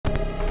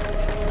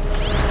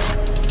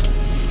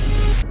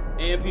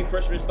AMP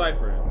Freshman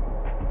Cypher.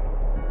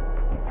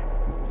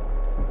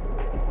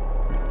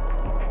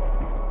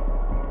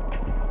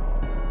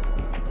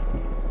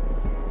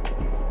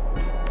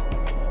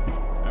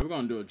 Alright, we're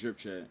gonna do a drip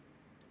check.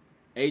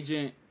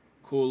 Agent,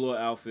 cool little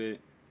outfit.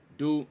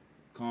 Duke,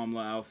 calm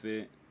little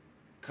outfit.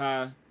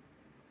 Kai,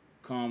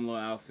 calm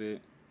little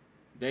outfit.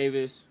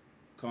 Davis,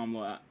 calm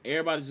little.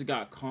 Everybody just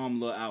got calm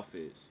little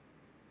outfits,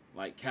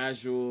 like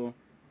casual,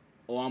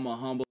 or I'm a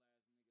humble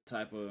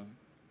type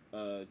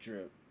of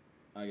drip,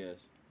 I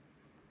guess.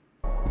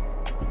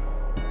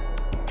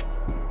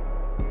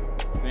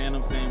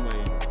 Phantom same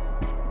way.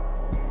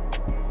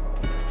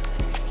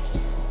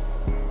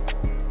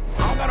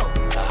 I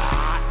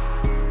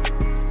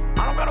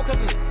don't got no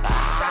cousins.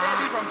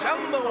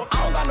 I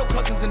don't got no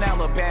cousins in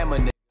Alabama.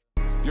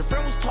 Your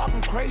friend was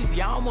talking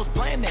crazy. I almost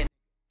blamed that.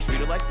 Treat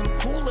her like some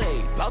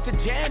Kool-Aid, about to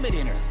jam it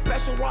in her.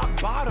 Special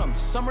rock bottom,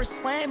 summer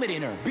slam it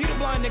in her. Beat a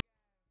blind nigga,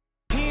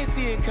 he ain't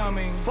see it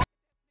coming.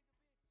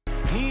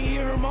 He ain't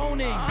hear her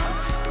moaning.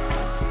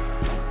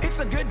 It's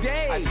a good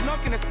day. I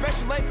snuck in a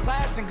special ed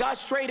class and got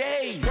straight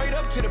A's. Straight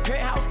up to the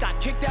penthouse, got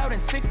kicked out in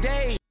 6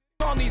 days.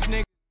 On these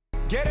niggas,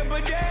 get a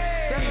bidet.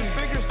 7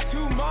 figures,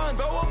 2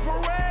 months, throw a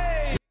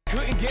parade.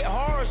 Couldn't get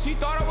hard, she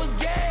thought I was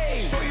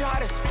gay. Show you how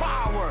this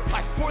firework,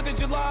 like 4th of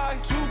July.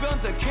 2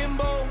 guns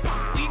akimbo,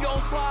 we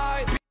gon'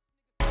 slide.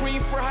 Scream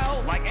for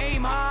help, like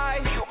aim high.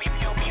 Pew, pew,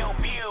 pew, pew,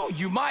 pew.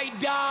 You might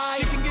die.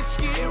 Shit can get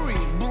scary,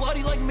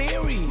 bloody like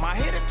Mary. My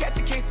hitters catch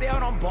a case, they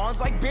out on bonds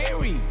like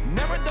Barry.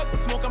 Never duck the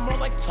smoke, I'm more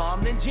like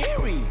Tom than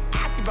Jerry.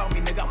 Ask about me,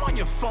 nigga, I'm on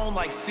your phone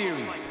like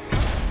Siri.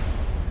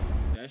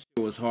 That shit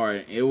was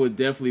hard. It was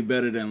definitely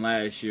better than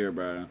last year,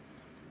 bro.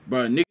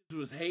 Bro, niggas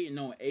was hating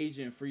on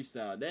Agent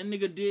Freestyle. That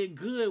nigga did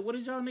good. What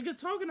is y'all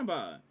niggas talking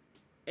about?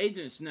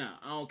 Agent Snap.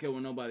 I don't care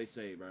what nobody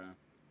say, bro.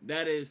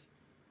 That is,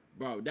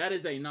 bro, that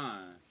is a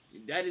 9.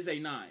 That is a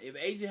 9. If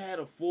Agent had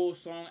a full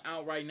song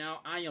out right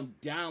now, I am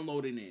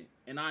downloading it.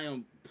 And I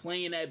am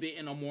playing that bit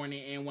in the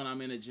morning and when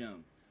I'm in the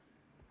gym.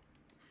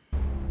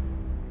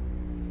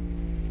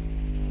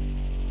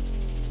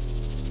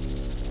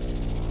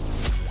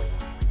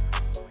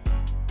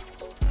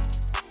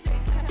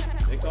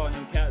 They call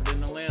him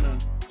Captain Atlanta.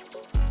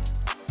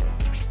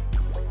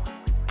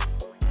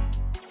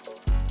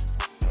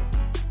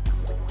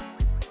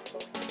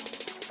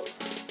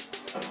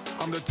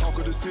 I'm the talk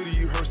of the city,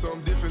 you heard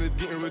something different, it's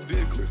getting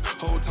ridiculous.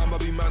 Whole time I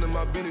be minding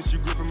my business, you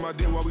gripping my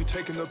dick while we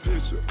taking a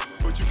picture.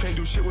 But you can't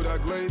do shit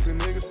without glazing,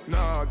 nigga.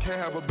 Nah, I can't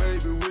have a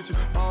baby with you.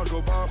 I'll go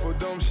bond for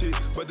dumb shit,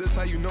 but this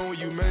how you know when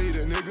you made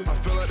it, nigga. I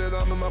feel like that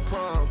I'm in my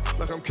prime,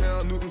 like I'm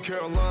Cam Newton,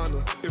 Carolina.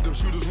 If them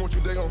shooters want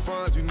you, they gon'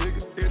 find you,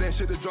 nigga. It ain't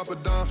shit to drop a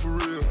dime for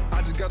real. I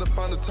just gotta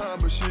find the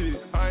time, but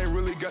shit, I ain't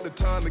really got the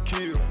time to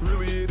kill.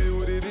 Really, it is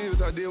what it is.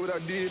 I did what I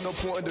did, no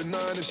point in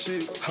denying the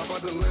shit. How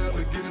about the lamb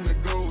and get in the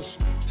ghost?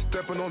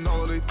 Stepping on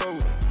all of they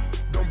throats.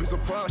 Don't be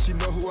surprised, she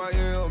know who I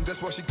am.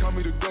 That's why she call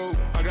me the GOAT.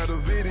 I got a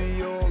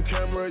video on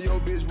camera, yo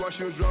bitch, while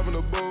she was driving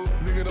a boat.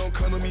 Nigga don't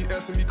come to me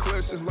asking me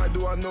questions like,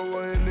 do I know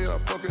her? And then I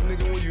fuck a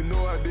nigga when you know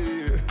I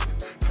did.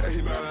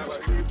 Hey, man, that's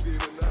crazy.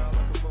 Now like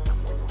a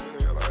motherfucker,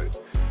 man. Like,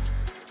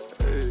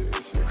 hey,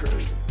 shit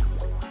crazy.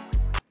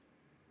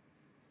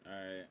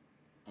 Alright,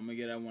 I'm gonna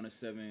get that one a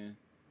 7.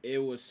 It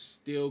was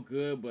still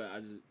good, but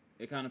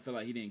it kind of felt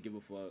like he didn't give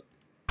a fuck.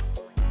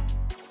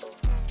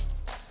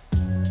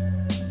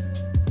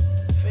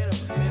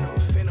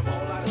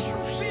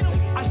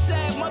 I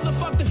said,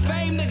 motherfuck the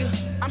fame, nigga.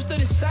 I'm still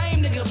the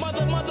same, nigga.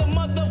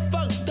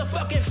 Motherfuck the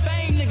fucking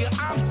fame, nigga.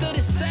 I'm still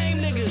the same,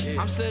 nigga.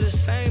 I'm still the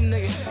same,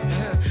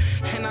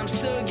 nigga. And I'm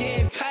still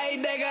getting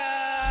paid,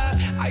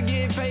 nigga. I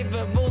get paid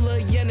for bulla,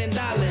 yen, and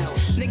dollars.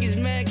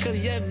 Niggas mad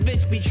cause your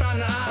bitch be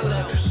tryna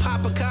holler.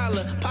 Pop a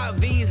collar, pop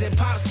V's and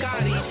pop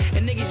Scotties.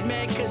 And niggas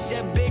mad cause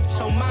your bitch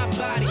on my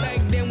body.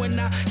 Back then when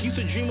I used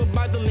to dream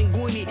about the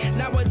linguini.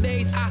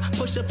 Nowadays I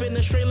push up in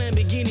a straight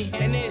Lamborghini.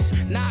 And it's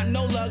not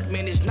no luck,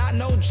 man, it's not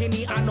no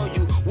Jenny. I know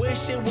you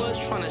wish it was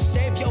tryna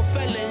save your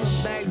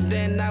feelings. Back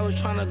then I was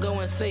tryna go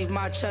and save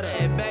my cheddar.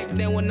 And back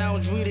then when I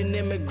was reading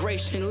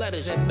immigration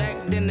letters. And back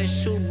then the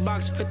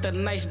shoebox fit the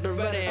nice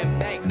Beretta. And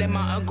back then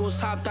my uncles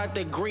hopped out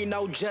the green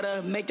old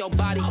Jetta. Make your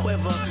body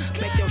quiver,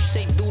 make your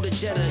shake do the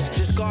jettas.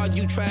 Discard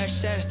you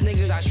trash ass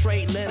niggas, I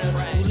straight litter.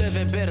 You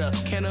living bitter,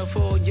 can't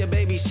afford your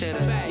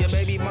babysitter. Your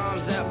baby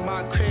mom's at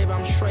my crib,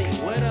 I'm straight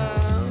with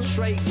her.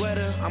 Straight with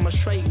her, I'm a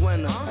straight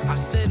winner. I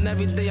said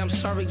every day, I'm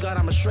sorry God,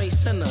 I'm a straight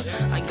sinner.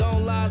 I ain't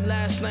gon' lie,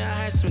 last night I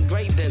had some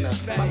great dinner.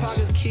 My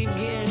pockets keep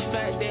getting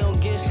fat, they don't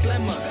get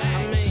slimmer.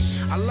 I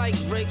mean, I like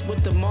Rick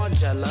with the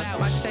Margiela.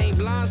 My chain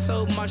blind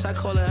so much, I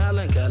call it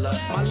Helen Keller.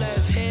 My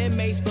left hand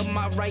mace, but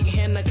my right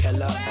hand a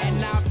killer. And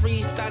now I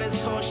freestyle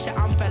this whole shit,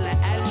 I'm fella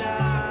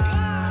Ella.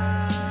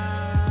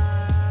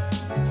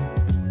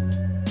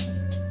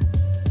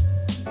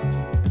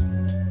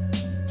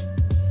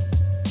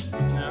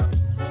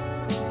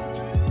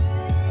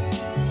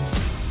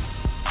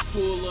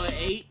 Pool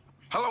 8.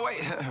 Hello,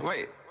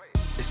 wait.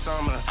 It's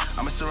summer,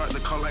 I'ma rock the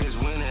car like it's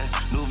winter.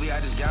 New V, I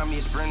just got me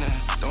a sprinter.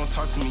 Don't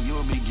talk to me, you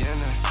a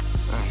beginner.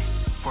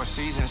 4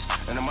 seasons,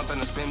 in a month I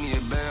done spend me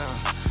a bill.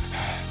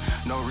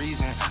 no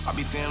reason. I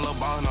be feeling low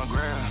ballin' on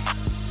grill.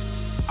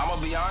 I'ma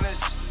be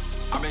honest,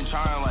 I've been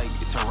trying like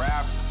to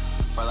rap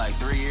for like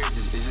 3 years.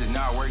 It's just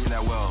not working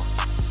that well.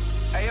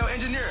 Hey yo,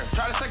 engineer,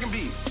 try the second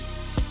beat.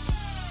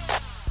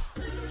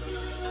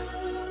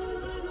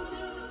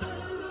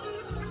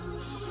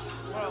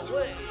 Bro,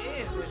 what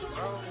is this,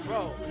 bro?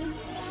 Bro,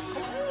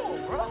 come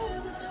on, bro.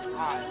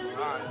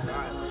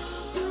 Alright.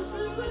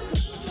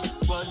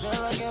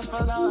 Wasn't looking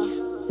for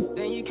love,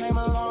 then you came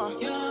along.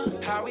 Yeah.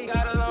 How we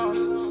got along,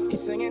 you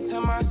singing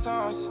to my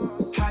songs.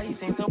 How you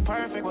sing so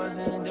perfect,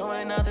 wasn't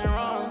doing nothing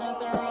wrong.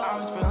 I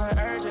was feeling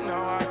urgent, no,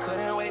 I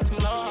couldn't wait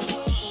too long.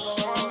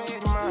 So I made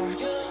you mine,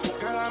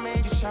 girl, I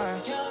made you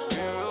shine. You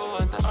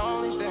was the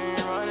only thing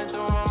running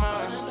through my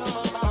mind.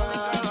 Only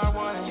girl I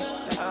wanted,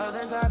 the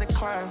others I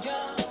declined.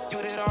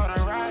 You did all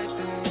the right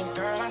things,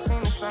 girl, I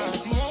seen the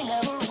signs. She ain't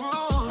never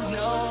rude,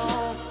 no.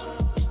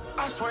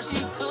 I swear she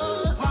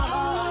took my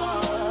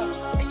heart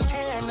and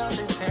can't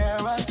nothing tear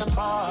us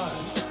apart.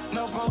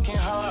 No broken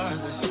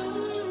hearts.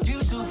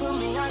 You do for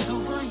me, I do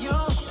for you.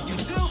 You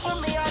do for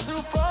me, I do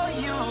for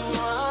you.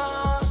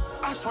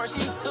 I swear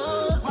she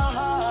took my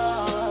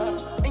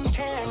heart and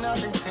can't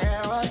nothing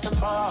tear us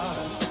apart.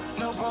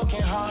 No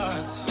broken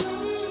hearts.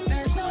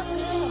 There's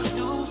nothing to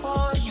do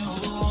for you.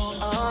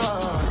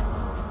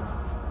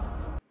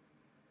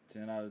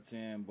 10 out of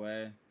 10,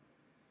 boy.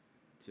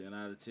 10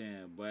 out of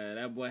 10, boy.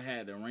 That boy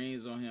had the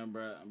reins on him,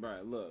 bro.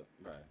 Bro, look,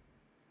 bro.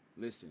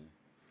 Listen.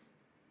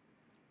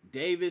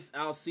 Davis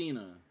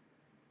Alsina.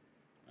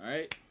 All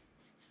right?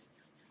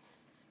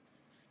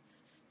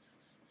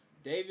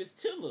 Davis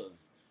Tiller.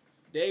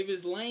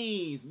 Davis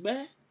Lanes,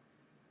 bruh.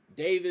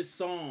 Davis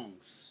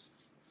Songs.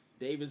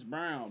 Davis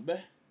Brown,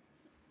 bruh.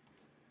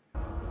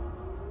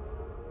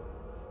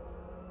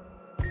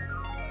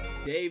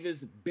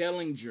 Davis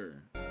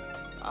Bellinger.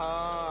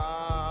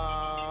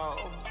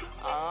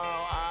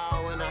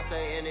 When I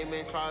say any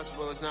means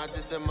possible, it's not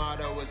just a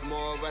motto, it's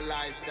more of a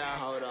lifestyle.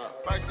 Hold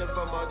up. First and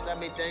foremost, let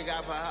me thank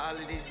God for all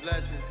of these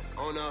blessings.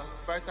 On the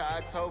 1st of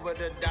October,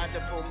 the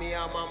doctor pulled me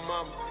out my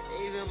mama.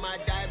 Even my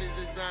diapers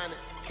designer,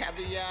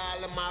 caviar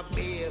all of my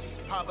bibs.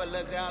 Papa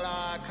look all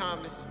I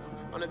accomplished.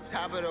 On the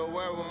top of the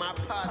world with my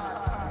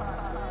partners.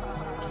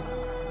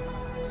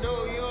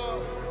 New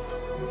York.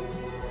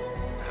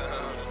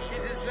 He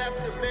just left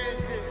the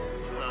mansion.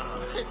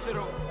 Into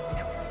the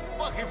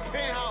fucking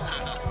penthouse.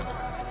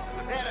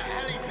 They had a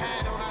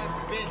helipad on that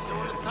bitch on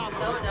the top of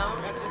it. No, it don't.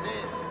 Yes, it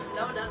did.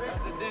 No, it doesn't.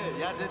 Yes, it did.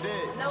 Yes, it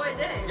did. No, it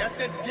didn't. Yes,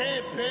 it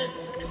did, bitch.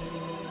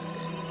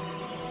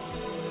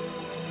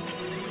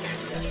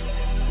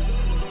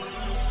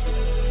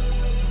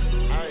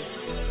 Hey.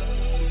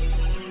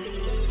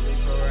 See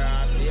for real,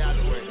 I be out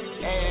the way.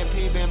 AMP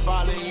been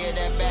ballin', yeah,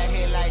 that back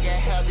hit like a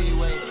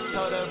heavyweight.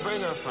 Told her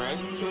bring her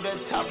friends to the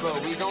top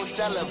road, we gon'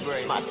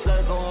 celebrate. My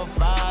circle on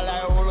fire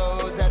like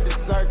Ulos at the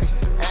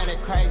circus. And the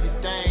crazy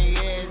thing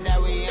is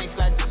that we ain't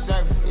scratched the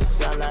surface. It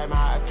sound like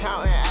my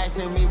accountant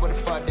asking me what the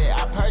fuck did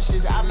I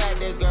purchase. I met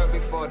this girl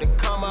before the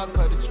come up,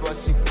 could've swore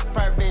she was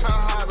perfect. Her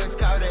heart was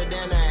colder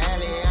than an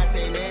alien, I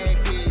take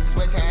Nikki.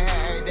 Switch her hair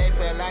every day,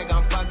 feel like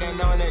I'm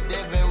fucking on a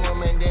different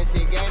woman. Then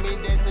she gave me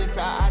distance,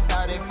 so I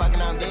started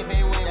fucking on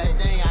different women.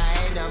 The thing I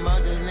hate the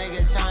most is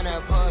niggas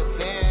tryna put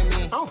fear in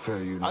me. I don't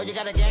feel you, oh, you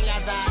got a gang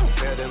outside? I don't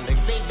feel them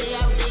niggas. Big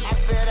G.O.D. I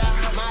feel the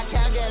hurt, my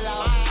account get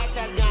low. My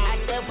access gone, I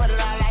still put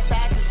it on like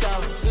fashion show.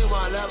 She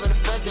want love and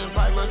affection,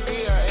 probably won't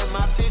see her in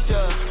my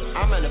future.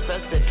 I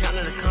manifested,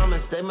 counted the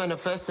comments, they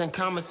manifesting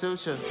Kama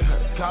Sutra.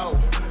 Go,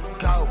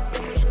 go,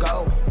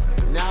 go.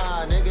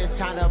 Nah, niggas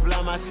tryna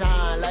blow my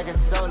shine like a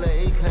solar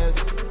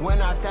eclipse. When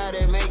I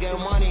started making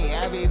money,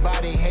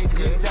 everybody hates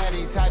Chris.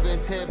 Steady typing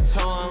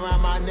tiptoeing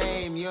around my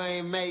name, you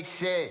ain't make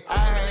shit. I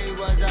heard he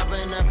was up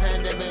in the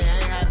pandemic,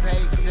 ain't had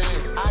paper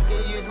since. I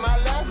can use my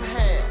left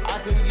hand, I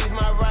can use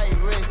my right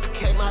wrist.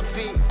 Kick my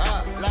feet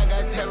up like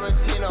a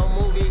Tarantino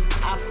movie.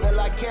 I feel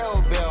like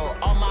Kill Bill,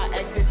 all my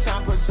exes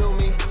tryna pursue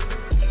me.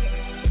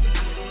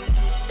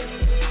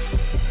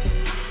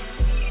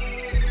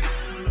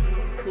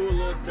 Cool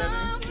little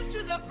 7.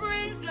 To the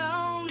friend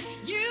zone,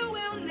 you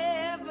will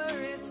never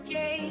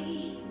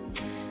escape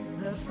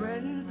the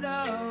friend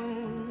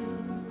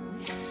zone.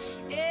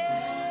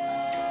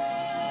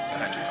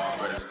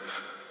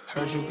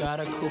 Heard you got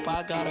a coupe,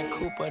 I got a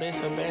coupe, but it's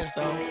a Benz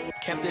though.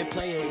 Kept it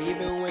playing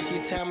even when she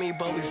tell me,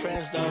 but we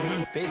friends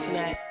though. Basing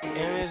that,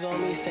 earrings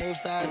on me, same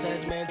size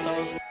as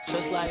Mentos.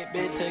 Just like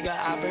Big Tigger,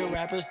 I've been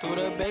rappers through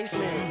the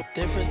basement.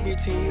 Difference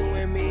between you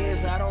and me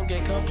is I don't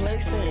get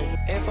complacent.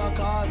 If our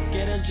cars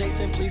get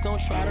adjacent, please don't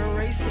try to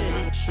race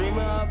it.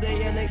 Streamer of the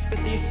year, next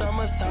 50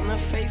 summers, time to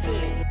face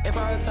it. If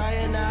I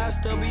retire now, I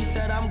still be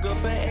set, I'm good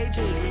for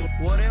ages.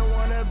 Wouldn't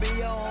wanna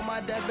be on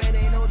my deathbed,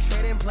 ain't no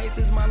trading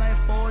places. My life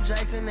full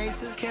Jackson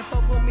Aces. Can't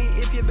fuck with me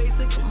if you're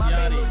basic. My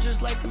man look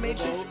just like the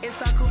Matrix.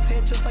 Inside cool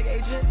 10 just like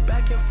Agent.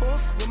 Back and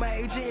forth with my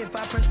agent. If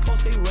I press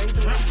post, they raise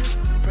the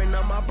wages. Print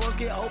up my bros,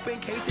 get open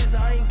cases.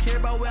 I ain't care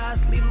about where I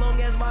sleep long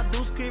as my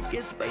do script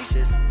gets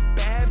spacious.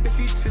 Bad If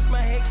you twist my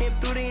head, came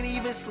through, they ain't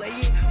even slay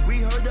it. We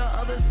heard the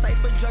other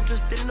Cypher jump,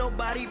 just didn't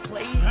nobody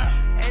play it.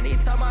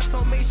 Anytime I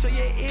told, make sure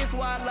your ears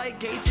wide like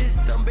gauges.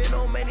 Done been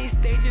on many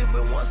stages,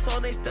 with one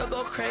song they still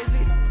go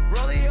crazy.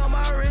 Rolling on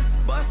my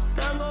wrist, bust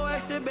down, go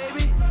exit,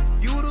 baby.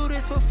 You do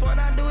this for fun,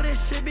 I do this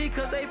shit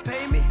because they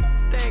pay me.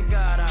 Thank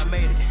God I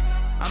made it,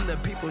 I'm the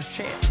people's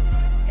champ.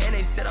 And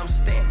they said I'm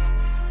stamped,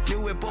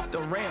 new whip off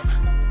the ramp.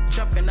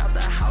 Jumping out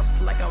the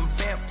house like I'm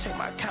vamp, check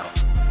my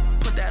count.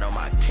 Put that on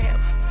my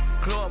camp,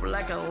 glow up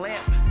like a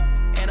lamp.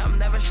 And I'm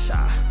never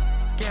shy,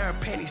 Garrett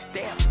penny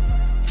stamp.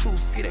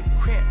 2-seater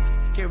cramp,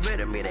 get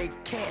rid of me they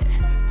can't.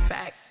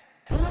 Facts.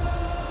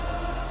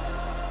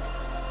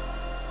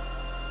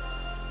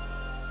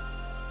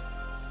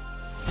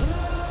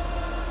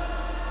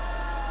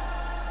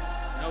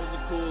 That was a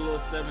cool little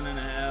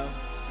 7.5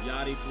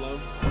 Yachty flow.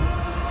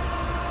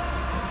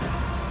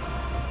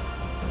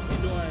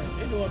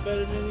 They doing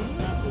better than these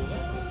rappers. I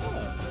don't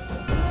know.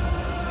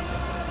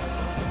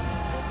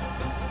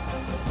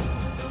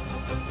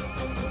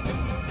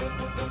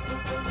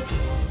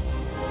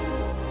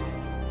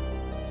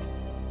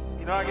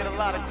 You know, I get a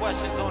lot of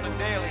questions on the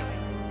daily.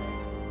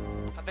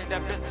 I think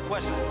that business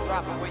question is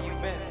dropping where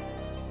you've been.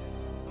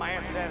 My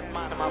answer to that is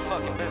minding my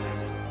fucking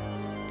business.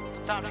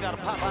 Sometimes you gotta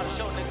pop out and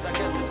show niggas, I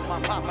guess this is my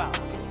pop out.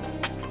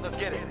 Let's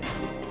get it.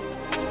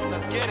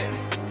 Let's get it.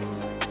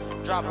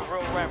 Drop it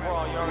real rap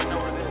raw, you already know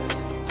what it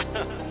is.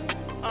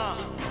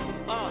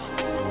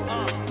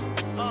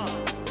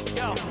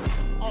 Yo,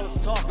 all this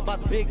talk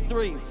about the big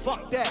three.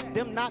 Fuck that,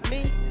 them not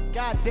me.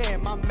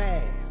 Goddamn, I'm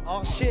mad.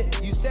 Oh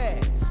shit, you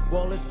sad.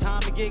 Well, it's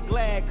time to get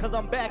glad, cause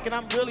I'm back and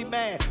I'm really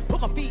mad. Put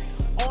my feet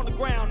on the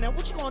ground, now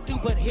what you gonna do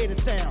but hear the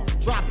sound?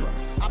 Drop her,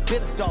 I've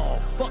been a dog.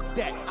 Fuck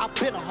that, I've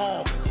been a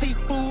hog.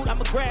 Seafood,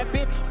 I'ma grab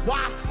it.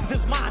 Why? Cause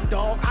it's mine,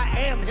 dog. I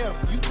am him,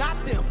 you not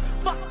them.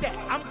 Fuck that,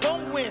 I'm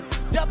gon' win.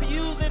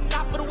 W's and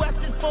not for the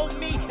West, it's for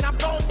me, and I'm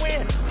gon'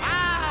 win.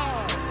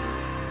 Ow!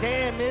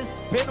 Damn, it's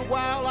been a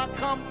while, I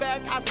come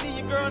back, I see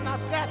your girl and I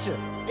snatch her.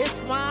 It's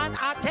mine,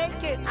 I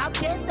take it, I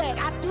get that,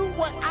 I do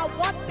what I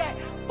want that.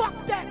 Fuck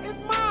that, it's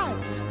mine.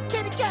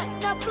 Kitty cat,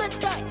 now flip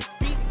back.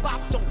 Beat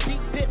bops on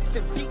beat pips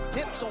and beat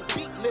tips on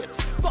beat lips.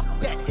 Fuck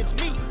that, it's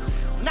me,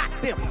 not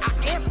them, I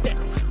am them.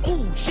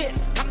 Ooh, shit,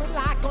 coming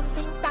like on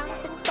ding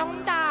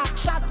dong, dong.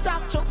 Shots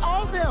out to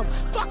all them.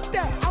 Fuck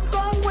that, I'm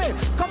gon' win.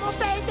 Como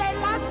say they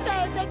last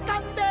say, they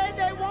cante,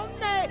 they won't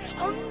they.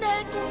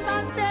 Onne,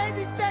 kunante,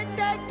 they say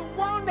they do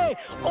want they.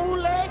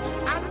 Ole,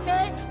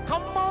 ane,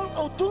 come on,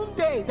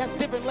 otunde. That's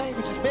different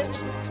languages,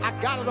 bitch. I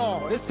got it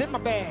all, it's in my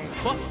bag.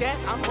 Fuck that,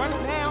 I'm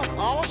running now.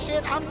 Oh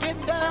shit, I'm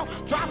getting down.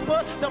 Drop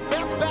her, the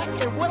bounce back,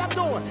 and what I'm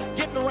doing,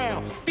 getting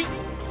around. Feet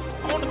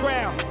on the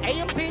ground.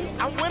 AMP,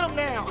 I'm with them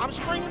now. I'm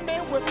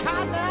screaming with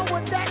Kai now,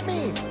 what that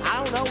mean?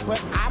 I don't know,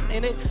 but I'm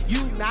in it,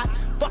 you not.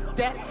 Fuck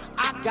that,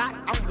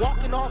 I'm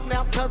walking off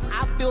now cause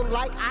I feel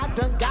like I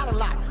done got a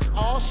lot.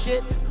 All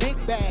shit, big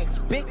bags,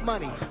 big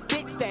money,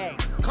 big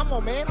stags. Come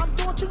on, man, I'm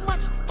doing too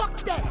much. Fuck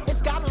that,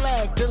 it's got a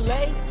lag,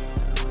 delay.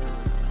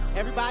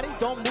 Everybody,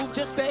 don't move,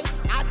 just stay.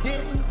 I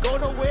didn't go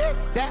nowhere,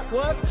 that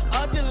was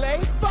a delay.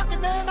 Fuck it,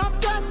 man, I'm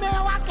done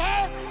now, I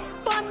can't.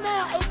 Fun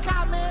now, hey,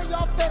 Kai, man,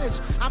 y'all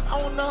finished. I'm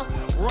on the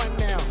run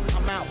now,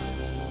 I'm out.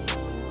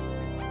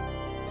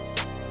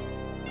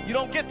 You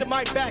don't get the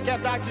mic back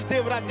after I just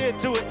did what I did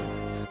to it.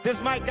 This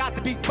mic got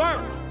to be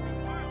burnt.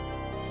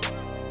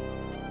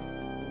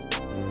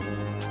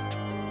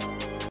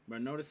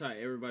 But notice how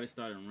everybody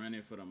started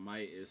running for the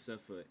mic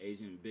except for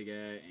Agent Big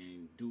Ad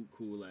and Duke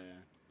Cool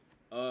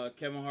Ad.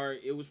 Kevin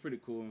Hart, it was pretty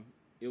cool.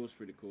 It was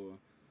pretty cool.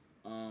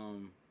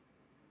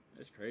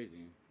 That's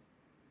crazy.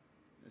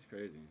 That's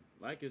crazy.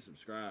 Like and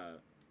subscribe.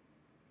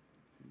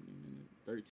 13.